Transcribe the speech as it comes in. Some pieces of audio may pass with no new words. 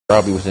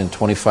Probably within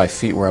 25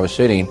 feet where I was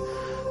sitting,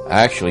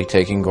 actually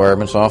taking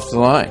garments off the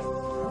line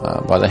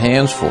by the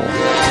handsful.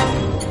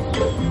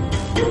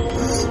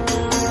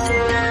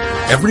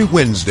 Every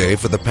Wednesday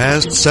for the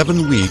past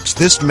 7 weeks,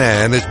 this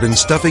man has been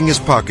stuffing his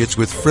pockets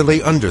with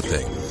frilly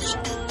underthings.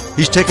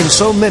 He's taken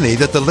so many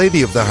that the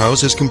lady of the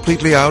house is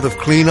completely out of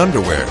clean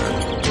underwear.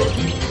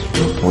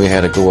 We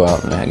had to go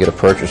out and get a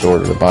purchase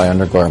order to buy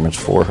undergarments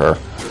for her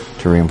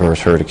to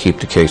reimburse her to keep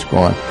the case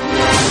going.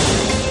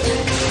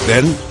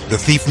 Then, the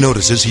thief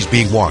notices he's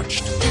being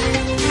watched.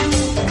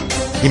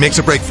 He makes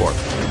a break for it.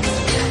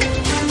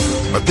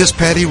 But this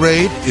Paddy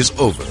raid is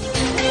over.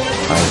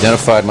 I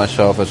identified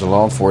myself as a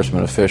law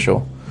enforcement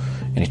official,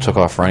 and he took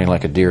off running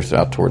like a deer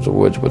out towards the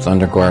woods with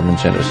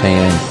undergarments in his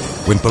hand.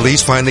 When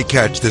police finally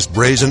catch this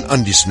brazen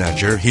undie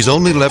snatcher, he's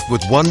only left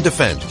with one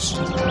defense.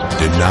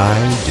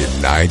 Deny,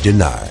 deny,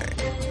 deny.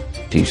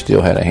 He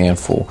still had a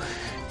handful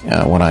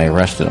when I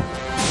arrested him.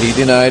 He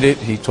denied it.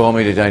 He told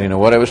me that I didn't know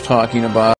what I was talking about.